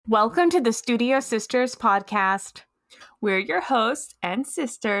Welcome to the Studio Sisters podcast. We're your hosts and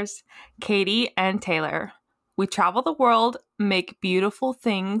sisters, Katie and Taylor. We travel the world, make beautiful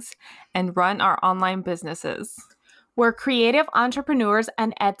things, and run our online businesses. We're creative entrepreneurs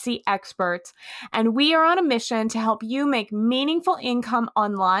and Etsy experts, and we are on a mission to help you make meaningful income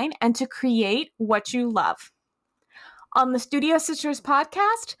online and to create what you love. On the Studio Sisters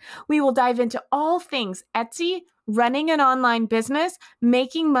podcast, we will dive into all things Etsy, running an online business,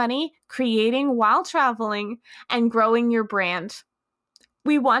 making money, creating while traveling, and growing your brand.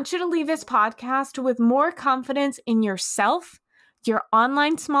 We want you to leave this podcast with more confidence in yourself, your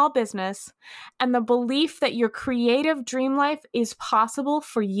online small business, and the belief that your creative dream life is possible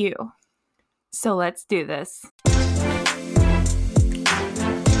for you. So let's do this.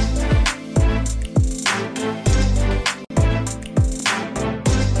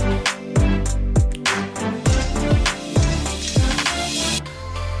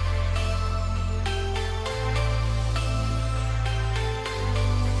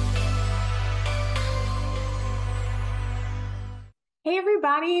 Hey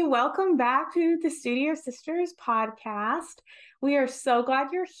everybody, welcome back to the Studio Sisters podcast. We are so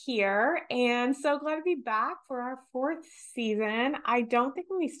glad you're here and so glad to be back for our fourth season. I don't think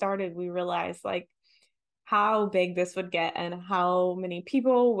when we started, we realized how big this would get and how many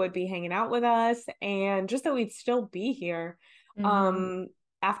people would be hanging out with us and just that we'd still be here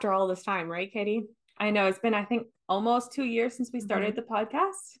after all this time, right, Katie? I know it's been, I think, almost 2 years since we started the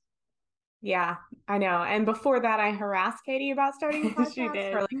podcast. Yeah, I know. And before that, I harassed Katie about starting a podcast She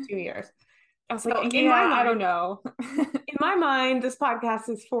did. for 2 years. I was like, in my mind, I don't know. In my mind, this podcast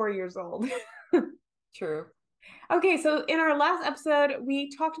is 4 years old. True. Okay, so in our last episode,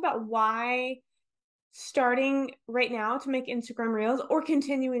 we talked about why starting right now to make Instagram Reels or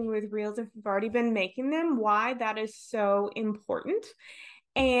continuing with Reels if you've already been making them, why that is so important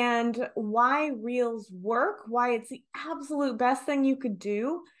and why Reels work, why it's the absolute best thing you could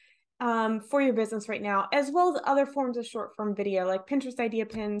do for your business right now, as well as other forms of short form video like Pinterest idea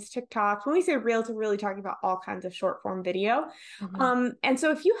pins, TikToks. When we say Reels, we're really talking about all kinds of short form video. And so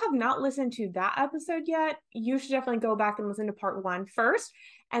if you have not listened to that episode yet, you should definitely go back and listen to part 1 first,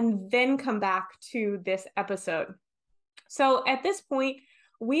 and then come back to this episode. So at this point,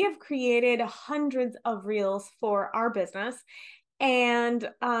 we have created hundreds of Reels for our business. And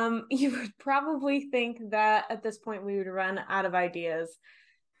you would probably think that at this point we would run out of ideas.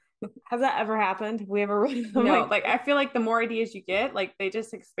 Has that ever happened? Have we ever run? No, I feel like the more ideas you get, they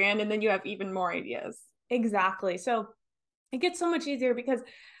just expand and then you have even more ideas. Exactly. So it gets so much easier because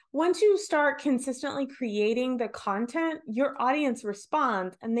once you start consistently creating the content, your audience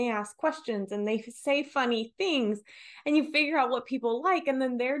responds and they ask questions and they say funny things and you figure out what people like, and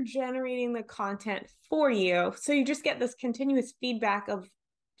then they're generating the content for you. So you just get this continuous feedback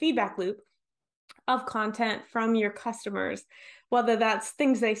loop of content from your customers, whether that's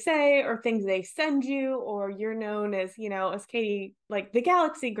things they say or things they send you, or you're known as, as Katie, like the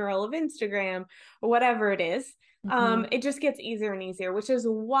Galaxy Girl of Instagram or whatever it is. It just gets easier and easier, which is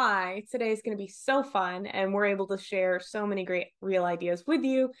why today is going to be so fun and we're able to share so many great Reel ideas with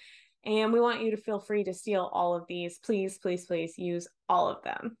you. And we want you to feel free to steal all of these. Please, please, please use all of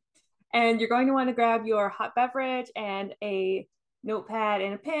them. And you're going to want to grab your hot beverage and a notepad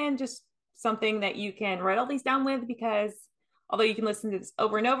and a pen, just something that you can write all these down with, because although you can listen to this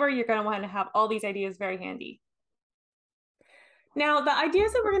over and over, you're going to want to have all these ideas very handy. Now, the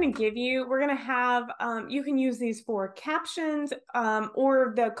ideas that we're going to give you, we're going to have, you can use these for captions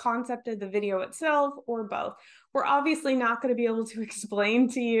or the concept of the video itself, or both. We're obviously not going to be able to explain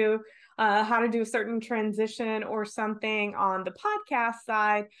to you how to do a certain transition or something on the podcast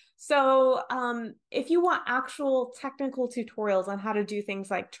side. So if you want actual technical tutorials on how to do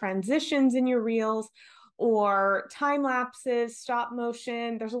things like transitions in your Reels or time lapses, stop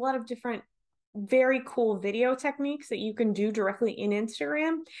motion, there's a lot of different very cool video techniques that you can do directly in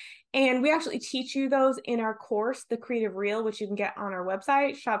Instagram. And we actually teach you those in our course, The Creative Reel, which you can get on our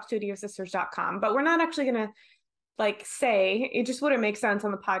website, shopstudiosisters.com. But we're not actually going to say, it just wouldn't make sense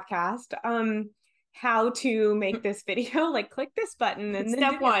on the podcast, how to make this video, click this button. And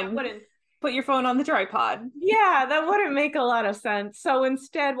Step 1, put your phone on the tripod. Yeah, that wouldn't make a lot of sense. So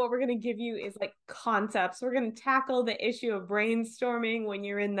instead, what we're going to give you is concepts. We're going to tackle the issue of brainstorming when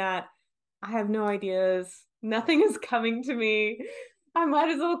you're in that I have no ideas, nothing is coming to me, I might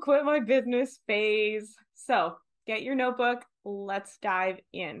as well quit my business phase. So get your notebook, let's dive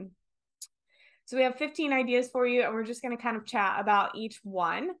in. So we have 15 ideas for you, and we're just going to kind of chat about each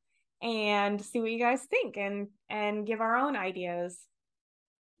one and see what you guys think and give our own ideas.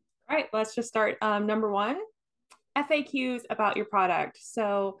 All right, let's just start. Number 1, FAQs about your product.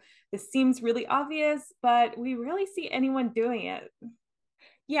 So this seems really obvious, but we rarely see anyone doing it.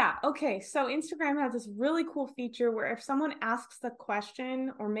 Yeah, okay. So Instagram has this really cool feature where if someone asks the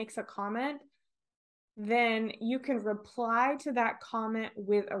question or makes a comment, then you can reply to that comment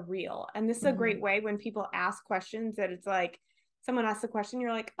with a reel. And this is a Mm-hmm. great way when people ask questions that it's like someone asks a question,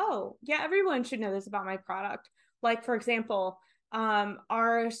 you're like, oh, yeah, everyone should know this about my product. Like, for example,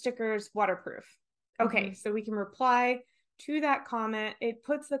 are stickers waterproof? Okay, Mm-hmm. so we can reply to that comment. It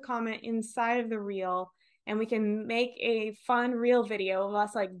puts the comment inside of the reel, and we can make a fun reel video of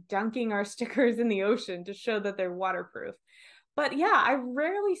us like dunking our stickers in the ocean to show that they're waterproof. But yeah, I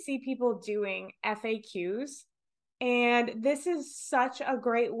rarely see people doing FAQs. And this is such a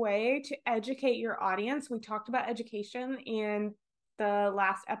great way to educate your audience. We talked about education in the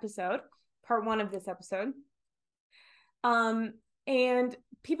last episode, part one of this episode. Um, and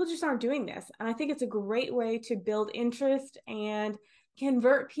people just aren't doing this. And I think it's a great way to build interest and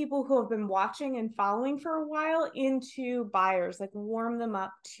convert people who have been watching and following for a while into buyers, like warm them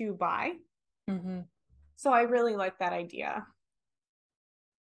up to buy. Mm-hmm. So I really like that idea.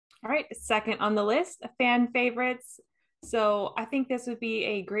 All right, second on the list, fan favorites. So I think this would be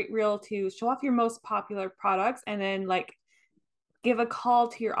a great reel to show off your most popular products and then like give a call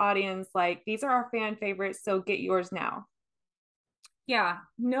to your audience like these are our fan favorites, so get yours now. Yeah,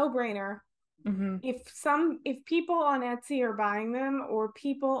 no brainer. Mm-hmm. If people on Etsy are buying them or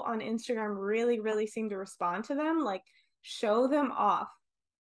people on Instagram really seem to respond to them, like show them off.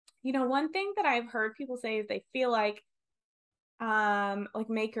 You know, one thing that I've heard people say is they feel like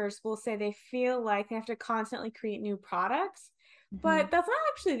makers will say they feel like they have to constantly create new products, Mm-hmm. but that's not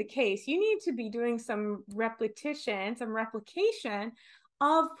actually the case. You need to be doing some repetition, some replication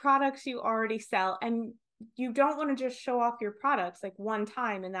of products you already sell, and you don't want to just show off your products like one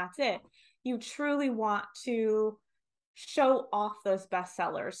time and that's it. You truly want to show off those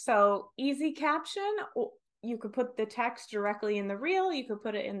bestsellers. So easy caption, you could put the text directly in the reel, you could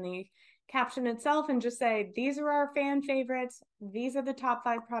put it in the caption itself and just say, these are our fan favorites. These are the top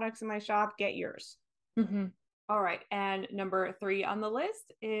 5 products in my shop. Get yours. Mm-hmm. All right. And number three on the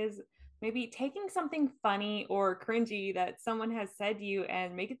list is maybe taking something funny or cringy that someone has said to you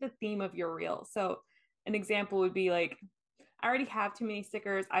and make it the theme of your reel. So an example would be like, I already have too many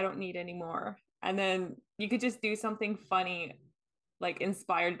stickers. I don't need any more. And then you could just do something funny, like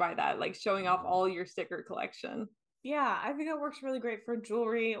inspired by that, like showing off all your sticker collection. Yeah, I think it works really great for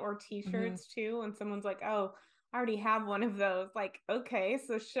jewelry or Mm-hmm. t-shirts too. When someone's like, oh, I already have one of those. Like, okay,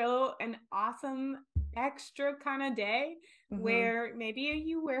 so show an awesome extra kind of day Mm-hmm. where maybe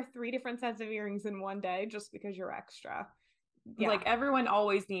you wear 3 different sets of earrings in one day just because you're extra. Yeah, Like everyone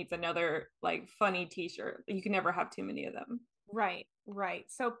always needs another like funny t-shirt. You can never have too many of them. right.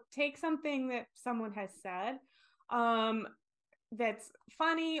 So take something that someone has said, um, that's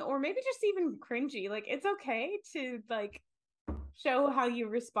funny or maybe just even cringy. Like it's okay to like show how you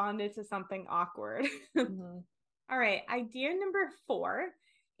responded to something awkward. Mm-hmm. All right, idea number 4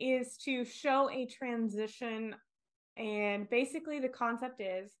 is to show a transition. And basically, the concept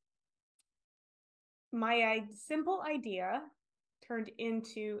is my simple idea turned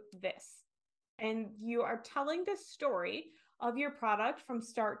into this. And you are telling the story of your product from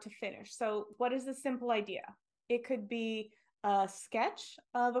start to finish. So, what is the simple idea? It could be a sketch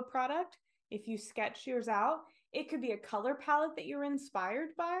of a product. If you sketch yours out, it could be a color palette that you're inspired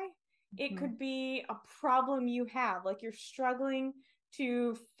by. It Mm-hmm. could be a problem you have, like you're struggling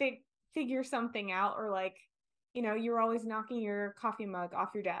to figure something out, or like, you're always knocking your coffee mug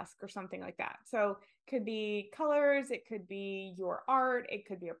off your desk or something like that. So, could be colors, it could be your art, it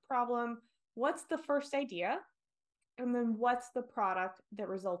could be a problem. What's the first idea? And then what's the product that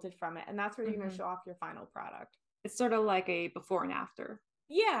resulted from it? And that's where you're going to Mm-hmm. show off your final product. It's sort of like a before and after.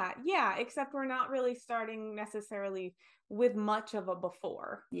 Yeah, except we're not really starting necessarily with much of a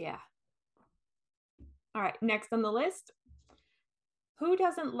before. Yeah. All right. Next on the list, who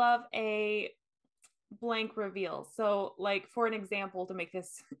doesn't love a blank reveal? So, like, for an example, to make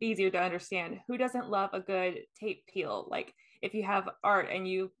this easier to understand, who doesn't love a good tape peel? Like, if you have art and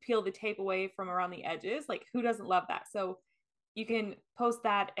you peel the tape away from around the edges, like, who doesn't love that? So, you can post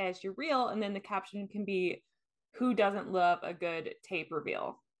that as your reel, and then the caption can be, who doesn't love a good tape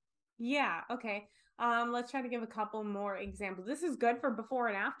reveal? Yeah, okay. Let's try to give a couple more examples. This is good for before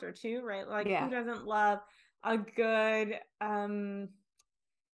and after too, right? Like who Yeah. doesn't love a good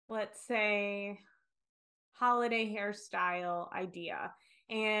let's say holiday hairstyle idea.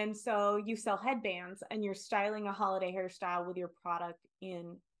 And so you sell headbands and you're styling a holiday hairstyle with your product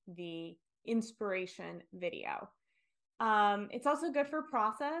in the inspiration video. It's also good for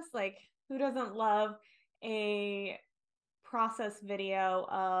process. Like, who doesn't love a process video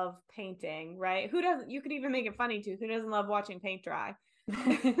of painting, right? Who doesn't, you could even make it funny too. Who doesn't love watching paint dry?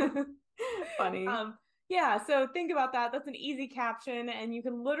 Funny. Yeah, so think about that. That's an easy caption, and you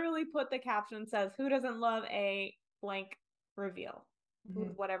can literally put the caption says, "Who doesn't love a blank reveal?" Mhm.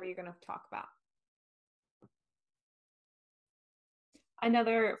 With whatever you're going to talk about.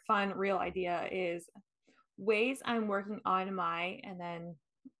 Another fun real idea is ways I'm working on and then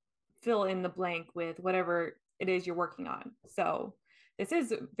fill in the blank with whatever it is you're working on. So this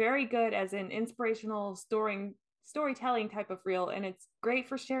is very good as an inspirational storytelling type of reel, and it's great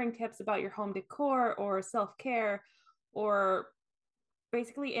for sharing tips about your home decor or self-care or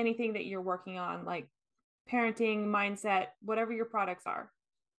basically anything that you're working on, like parenting, mindset, whatever your products are.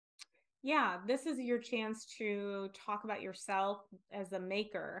 Yeah, this is your chance to talk about yourself as a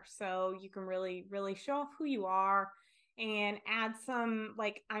maker. So you can really, really show off who you are and add some,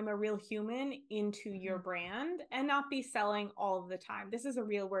 like, I'm a real human into your Mhm. brand and not be selling all of the time. This is a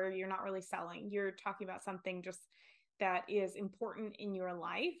reel where you're not really selling. You're talking about something just that is important in your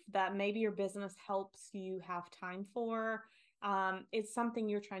life that maybe your business helps you have time for. It's something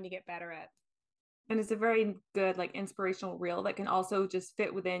you're trying to get better at. And it's a very good, like, inspirational reel that can also just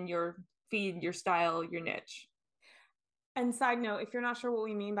fit within your feed, your style, your niche. And side note, if you're not sure what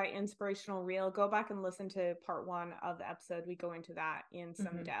we mean by inspirational reel, go back and listen to part 1 of the episode. We go into that in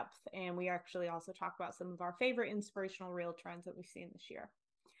some Mhm. depth. And we actually also talk about some of our favorite inspirational reel trends that we've seen this year.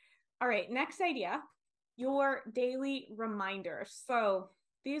 All right, next idea, your daily reminders. So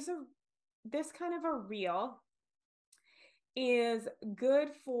this kind of a reel is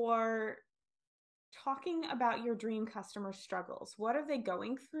good for talking about your dream customer struggles. What are they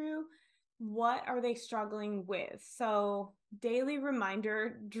going through? What are they struggling with? So, daily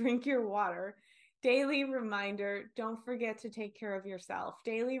reminder, drink your water. Daily reminder, don't forget to take care of yourself.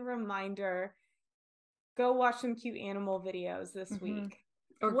 Daily reminder, go watch some cute animal videos this Mhm. week.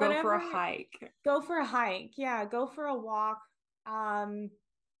 Or go for a Whatever, hike. go for a hike. Yeah, go for a walk. Um,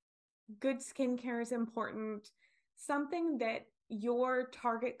 Good skincare is important. Something that your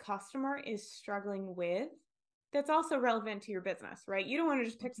target customer is struggling with that's also relevant to your business, right? You don't want to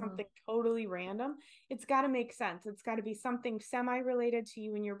just pick Mhm. something totally random. It's got to make sense. It's got to be something semi related to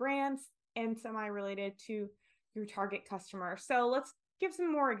you and your brands and semi related to your target customer. So let's give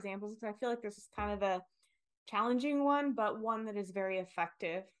some more examples because I feel like this is kind of a challenging one, but one that is very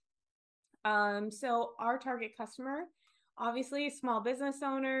effective. So our target customer, obviously small business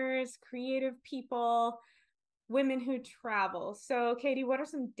owners, creative people, women who travel. So Katie, what are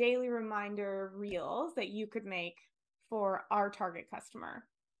some daily reminder reels that you could make for our target customer?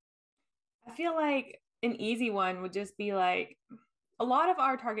 I feel like an easy one would just be like a lot of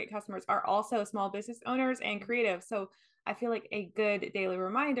our target customers are also small business owners and creative. So I feel like a good daily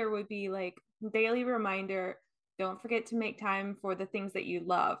reminder would be like daily reminder, don't forget to make time for the things that you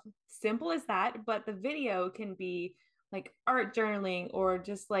love. Simple as that, but the video can be like art journaling or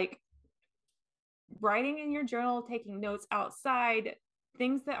just like writing in your journal, taking notes outside,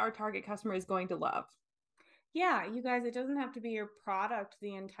 things that our target customer is going to love. Yeah, you guys, it doesn't have to be your product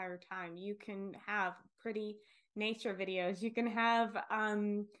the entire time. You can have pretty nature videos. You can have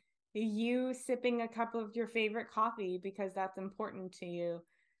you sipping a cup of your favorite coffee because that's important to you,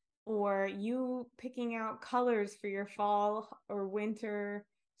 or you picking out colors for your fall or winter,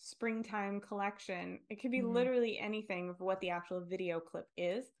 springtime collection. It could be Mhm. literally anything of what the actual video clip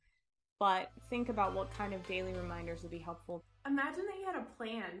is, but think about what kind of daily reminders would be helpful. Imagine that you had a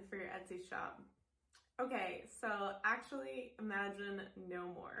plan for your Etsy shop. Okay, so actually imagine no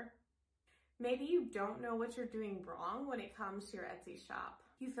more. Maybe you don't know what you're doing wrong when it comes to your Etsy shop.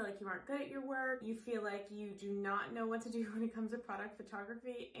 You feel like you aren't good at your work. You feel like you do not know what to do when it comes to product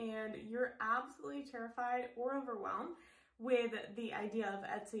photography, and you're absolutely terrified or overwhelmed with the idea of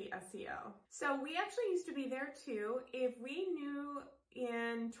Etsy SEO. So we actually used to be there too. If we knew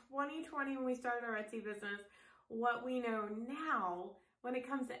in 2020 when we started our Etsy business what we know now when it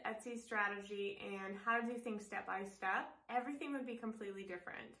comes to Etsy strategy and how to do things step by step, everything would be completely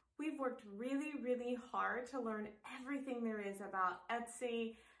different. We've worked really, really hard to learn everything there is about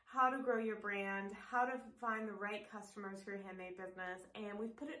Etsy, how to grow your brand, how to find the right customers for your handmade business, and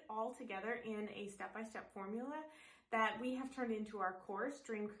we've put it all together in a step-by-step formula that we have turned into our course,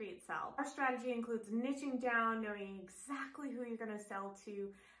 Dream, Create, Sell. Our strategy includes niching down, knowing exactly who you're going to sell to,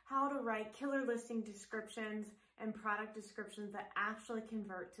 how to write killer listing descriptions and product descriptions that actually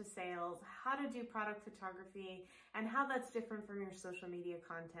convert to sales, how to do product photography, and how that's different from your social media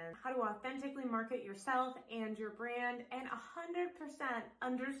content, how to authentically market yourself and your brand, and 100%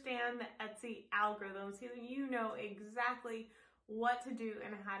 understand the Etsy algorithm so you know exactly what to do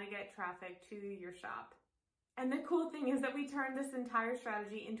and how to get traffic to your shop. And the cool thing is that we turned this entire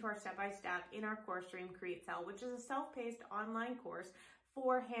strategy into our step-by-step in our course, Dream Create Sell, which is a self-paced online course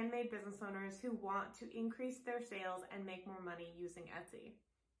for handmade business owners who want to increase their sales and make more money using Etsy.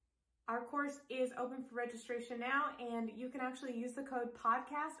 Our course is open for registration now, and you can actually use the code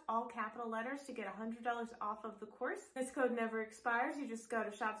PODCAST, all capital letters, to get $100 off of the course. This code never expires. You just go to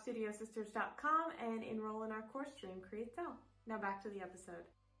shopstudiosisters.com and enroll in our course, Dream Create Sell. Now back to the episode.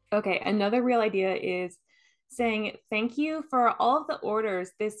 Okay, another real idea is saying thank you for all of the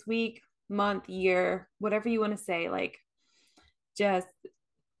orders this week, month, year, whatever you want to say. Like, just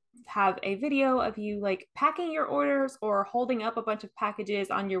have a video of you like packing your orders or holding up a bunch of packages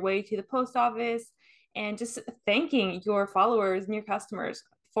on your way to the post office and just thanking your followers and your customers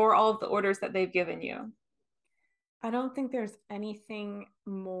for all of the orders that they've given you. I don't think there's anything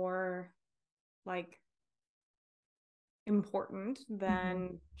more like important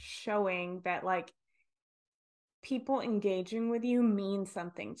than showing that like people engaging with you mean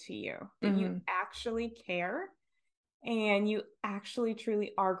something to you, that you actually care and you actually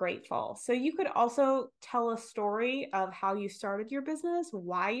truly are grateful. So you could also tell a story of how you started your business,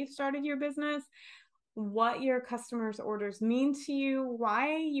 why you started your business, what your customers' orders mean to you,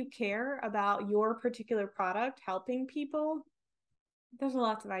 why you care about your particular product helping people. There's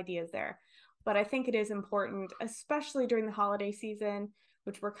lots of ideas there, but I think it is important, especially during the holiday season,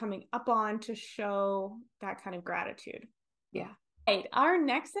 which we're coming up on, to show that kind of gratitude. Yeah. Right. Our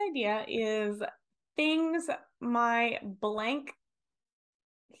next idea is things my blank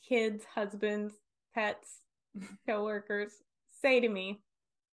kids, husbands, pets, coworkers say to me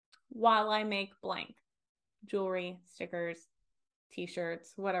while I make blank jewelry, stickers,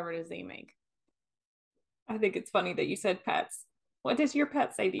 t-shirts, whatever it is they make. I think it's funny that you said pets. What does your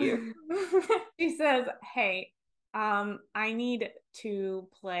pet say to you? She says, hey, I need to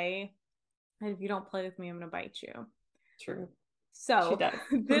play. And if you don't play with me, I'm going to bite you. True. So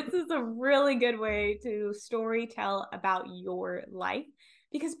this is a really good way to story tell about your life,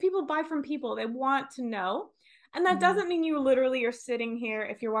 because people buy from people. They want to know. And that doesn't mean you literally are sitting here.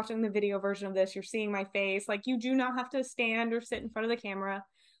 If you're watching the video version of this, you're seeing my face. Like, you do not have to stand or sit in front of the camera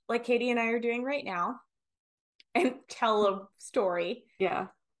like Katie and I are doing right now and tell a story. Yeah.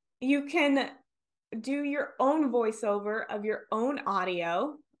 You can do your own voiceover of your own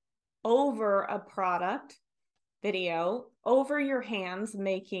audio over a product video, over your hands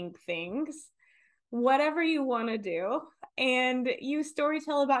making things, whatever you want to do, and you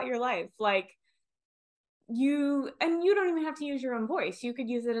storytell about your life. Like, you don't even have to use your own voice. You could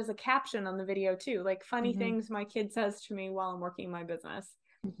use it as a caption on the video too, like funny things my kid says to me while I'm working my business,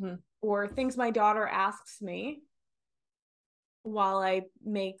 or things my daughter asks me while I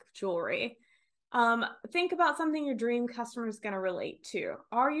make jewelry. Think about something your dream customer is going to relate to.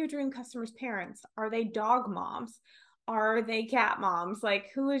 Are your dream customers parents? Are they dog moms? Are they cat moms? Like,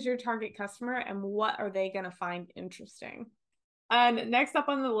 who is your target customer and what are they going to find interesting? And next up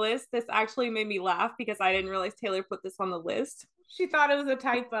on the list, this actually made me laugh because I didn't realize Taylor put this on the list. She thought it was a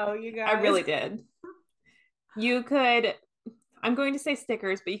typo, you guys. I really did. You could, I'm going to say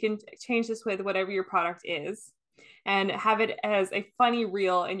stickers, but you can change this with whatever your product is and have it as a funny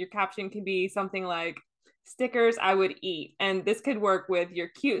reel, and your caption can be something like stickers I would eat. And this could work with your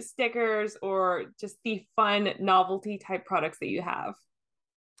cute stickers or just the fun novelty type products that you have.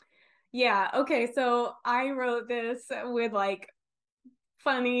 Yeah, okay, so I wrote this with like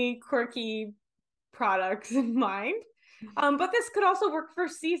funny, quirky products in mind. But this could also work for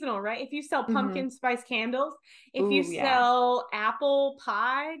seasonal, right? If you sell pumpkin spice candles, if you sell apple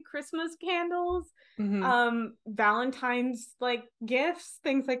pie Christmas candles, Valentine's like gifts,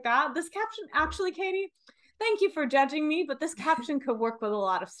 things like that. This caption, actually, Katie, thank you for judging me, but this caption could work with a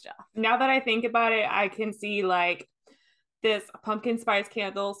lot of stuff. Now that I think about it, I can see like, this pumpkin spice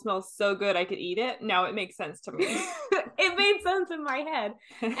candle smells so good I could eat it. Now it makes sense to me. It made sense in my head.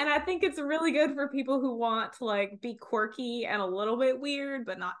 And I think it's really good for people who want to like be quirky and a little bit weird,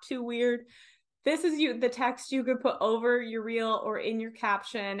 but not too weird. This is the text you could put over your reel or in your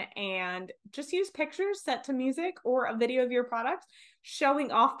caption, and just use pictures set to music or a video of your products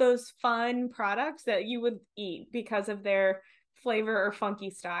showing off those fun products that you would eat because of their flavor or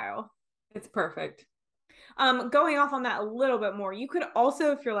funky style. It's perfect. Going off on that a little bit more, you could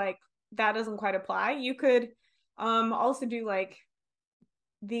also, if you're like, that doesn't quite apply, you could also do like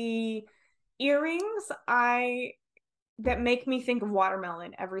the earrings that make me think of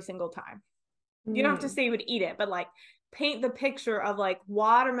watermelon every single time. You don't have to say you would eat it, but like paint the picture of like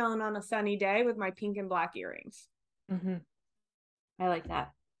watermelon on a sunny day with my pink and black earrings. I like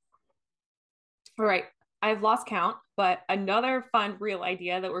that. All right, I've lost count, but another fun real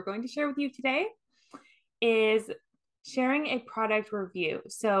idea that we're going to share with you today is sharing a product review.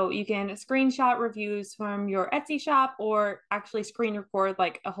 So you can screenshot reviews from your Etsy shop or actually screen record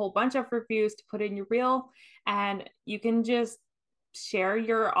like a whole bunch of reviews to put in your reel. And you can just share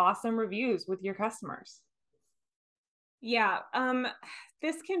your awesome reviews with your customers. Yeah,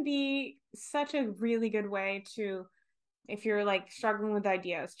 this can be such a really good way to, if you're like struggling with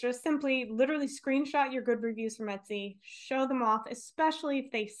ideas, just simply literally screenshot your good reviews from Etsy, show them off, especially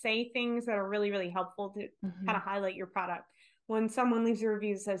if they say things that are really, really helpful to kind of highlight your product. When someone leaves a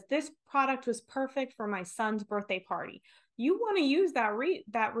review that says, "This product was perfect for my son's birthday party," you want to use that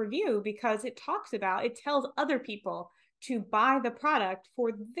review because it tells other people to buy the product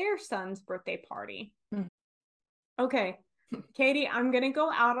for their son's birthday party. Mhm. Okay, Katie, I'm going to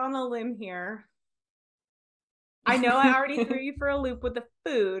go out on a limb here. I know I already threw you for a loop with the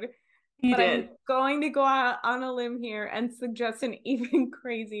food, You but did. I'm going to go out on a limb here and suggest an even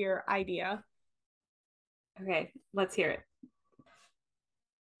crazier idea. Okay, let's hear it.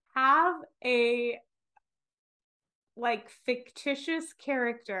 Have a like fictitious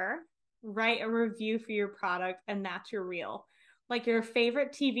character write a review for your product, and that's your reel. Like your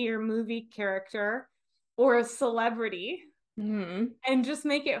favorite TV or movie character or a celebrity, Mm-hmm. and just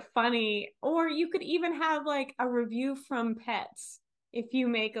make it funny. Or you could even have like a review from pets if you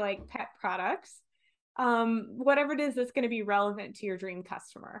make like pet products. Whatever it is that's going to be relevant to your dream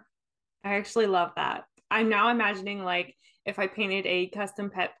customer. I actually love that. I'm now imagining like if I painted a custom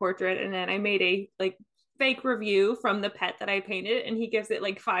pet portrait and then I made a like fake review from the pet that I painted and he gives it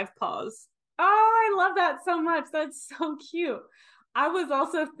like 5 paws. Oh, I love that so much. That's so cute. I was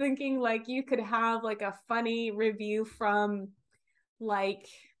also thinking like you could have like a funny review from like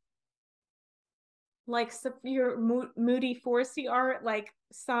your moody foresty art, like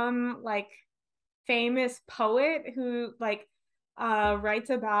some like famous poet who like writes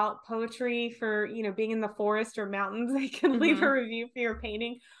about poetry for, being in the forest or mountains. They can leave a Mm-hmm. review for your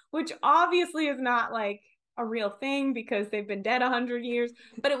painting, which obviously is not like a real thing because they've been dead 100 years,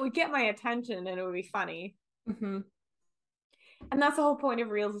 but it would get my attention and it would be funny. Mm-hmm. And that's the whole point of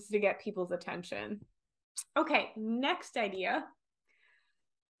reels, is to get people's attention. Okay, next idea.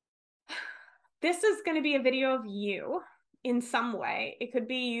 This is going to be a video of you in some way. It could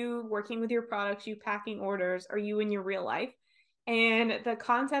be you working with your products, you packing orders, or you in your real life. And the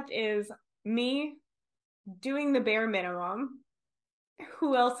concept is me doing the bare minimum.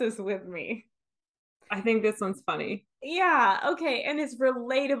 Who else is with me? I think this one's funny. Yeah, okay. And it's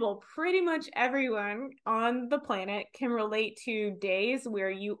relatable. Pretty much everyone on the planet can relate to days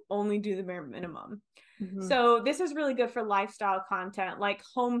where you only do the bare minimum. Mm-hmm. So this is really good for lifestyle content like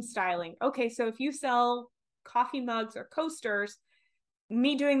home styling. Okay, so if you sell coffee mugs or coasters,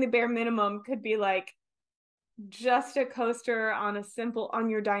 me doing the bare minimum could be like just a coaster on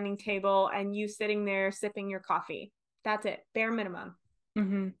your dining table and you sitting there sipping your coffee. That's it, bare minimum.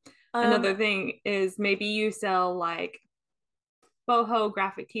 Mm-hmm. Um, Another thing is maybe you sell like boho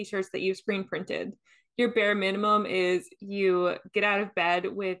graphic t-shirts that you've screen printed. Your bare minimum is you get out of bed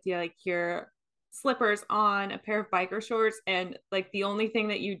with like your slippers on, a pair of biker shorts, and like the only thing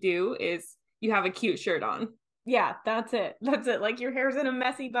that you do is you have a cute shirt on. yeah, that's it. That's it. Like your hair's in a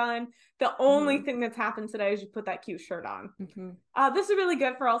messy bun. The only Mm-hmm. thing that's happened today is you put that cute shirt on. Mm-hmm. This is really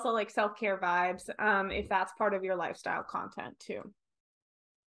good for also like self-care vibes, if that's part of your lifestyle content too.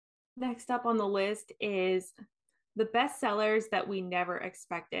 Next up on the list is the best sellers that we never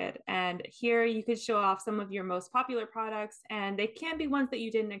expected. And here you could show off some of your most popular products, and they can be ones that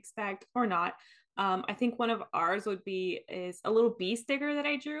you didn't expect or not. I think one of ours would be is a little bee sticker that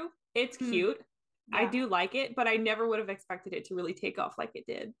I drew. It's Mm, cute. I yeah. do like it, but I never would have expected it to really take off like it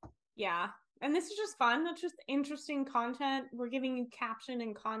did. Yeah. And this is just fun. That's just interesting content. We're giving you caption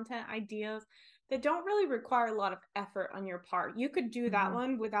and content ideas that don't really require a lot of effort on your part. You could do that Mm-hmm.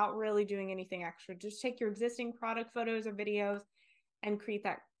 one without really doing anything extra. Just take your existing product photos or videos and create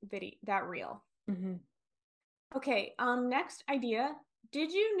that reel. Mm-hmm. Okay, next idea.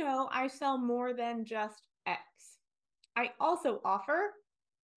 Did you know I sell more than just X? I also offer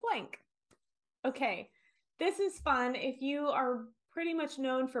blank. Okay, this is fun if you are pretty much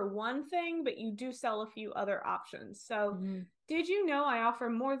known for one thing, but you do sell a few other options. So, Mm-hmm. did you know I offer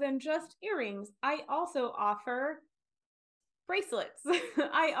more than just earrings? I also offer bracelets.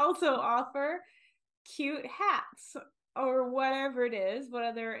 I also offer cute hats or whatever it is, what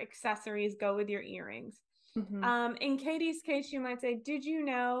other accessories go with your earrings. Mm-hmm. In Katie's case, you might say, did you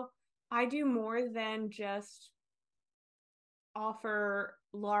know I do more than just offer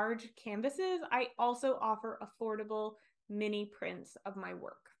large canvases? I also offer affordable mini prints of my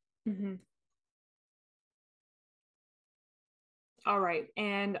work. Mm-hmm. All right.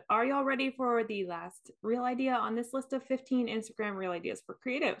 And are y'all ready for the last reel idea on this list of 15 Instagram reel ideas for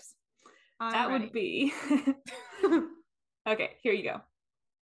creatives? I'm That ready. would be okay, here you go.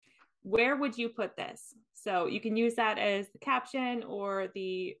 Where would you put this? So you can use that as the caption or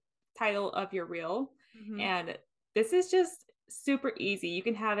the title of your reel. Mm-hmm. And this is just super easy. You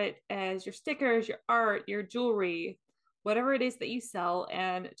can have it as your stickers, your art, your jewelry, whatever it is that you sell,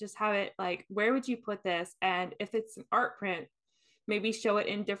 and just have it like, where would you put this? And if it's an art print, maybe show it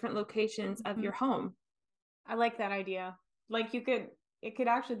in different locations of your home. I like that idea. Like it could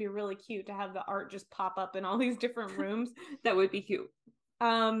actually be really cute to have the art just pop up in all these different rooms. That would be cute.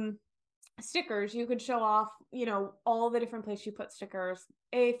 Stickers, you could show off, all the different places you put stickers.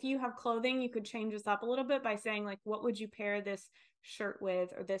 If you have clothing, you could change this up a little bit by saying like, what would you pair this shirt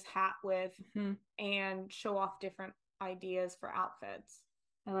with or this hat with, and show off different ideas for outfits.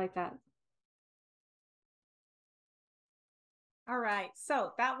 I like that. All right,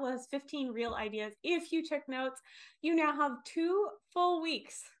 so that was 15 reel ideas. If you took notes, you now have 2 full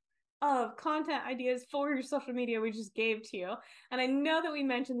weeks of content ideas for your social media we just gave to you. And I know that we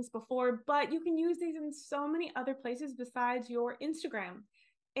mentioned this before, but you can use these in so many other places besides your Instagram.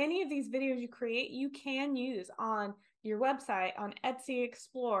 Any of these videos you create, you can use on your website, on Etsy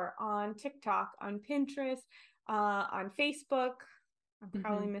Explore, on TikTok, on Pinterest, on Facebook. I'm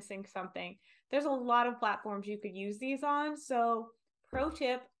probably missing something. There's a lot of platforms you could use these on. So, pro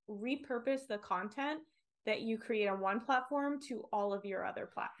tip, repurpose the content that you create on one platform to all of your other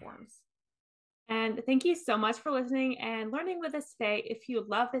platforms. And thank you so much for listening and learning with us today. If you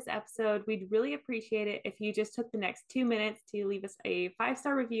love this episode, we'd really appreciate it if you just took the next 2 minutes to leave us a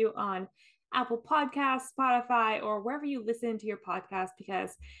 5-star review on Apple Podcasts, Spotify, or wherever you listen to your podcast,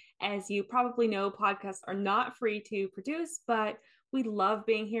 because as you probably know, podcasts are not free to produce, but we love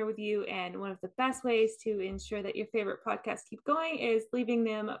being here with you. And one of the best ways to ensure that your favorite podcasts keep going is leaving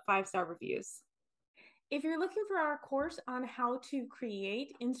them 5-star reviews. If you're looking for our course on how to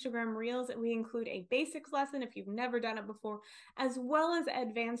create Instagram Reels, we include a basics lesson if you've never done it before, as well as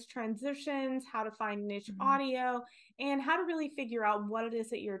advanced transitions, how to find niche audio, and how to really figure out what it is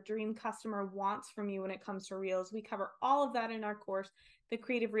that your dream customer wants from you when it comes to Reels. We cover all of that in our course, The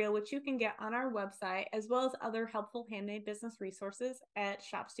Creative Reel, which you can get on our website, as well as other helpful handmade business resources at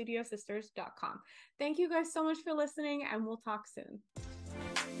shopstudiosisters.com. Thank you guys so much for listening, and we'll talk soon.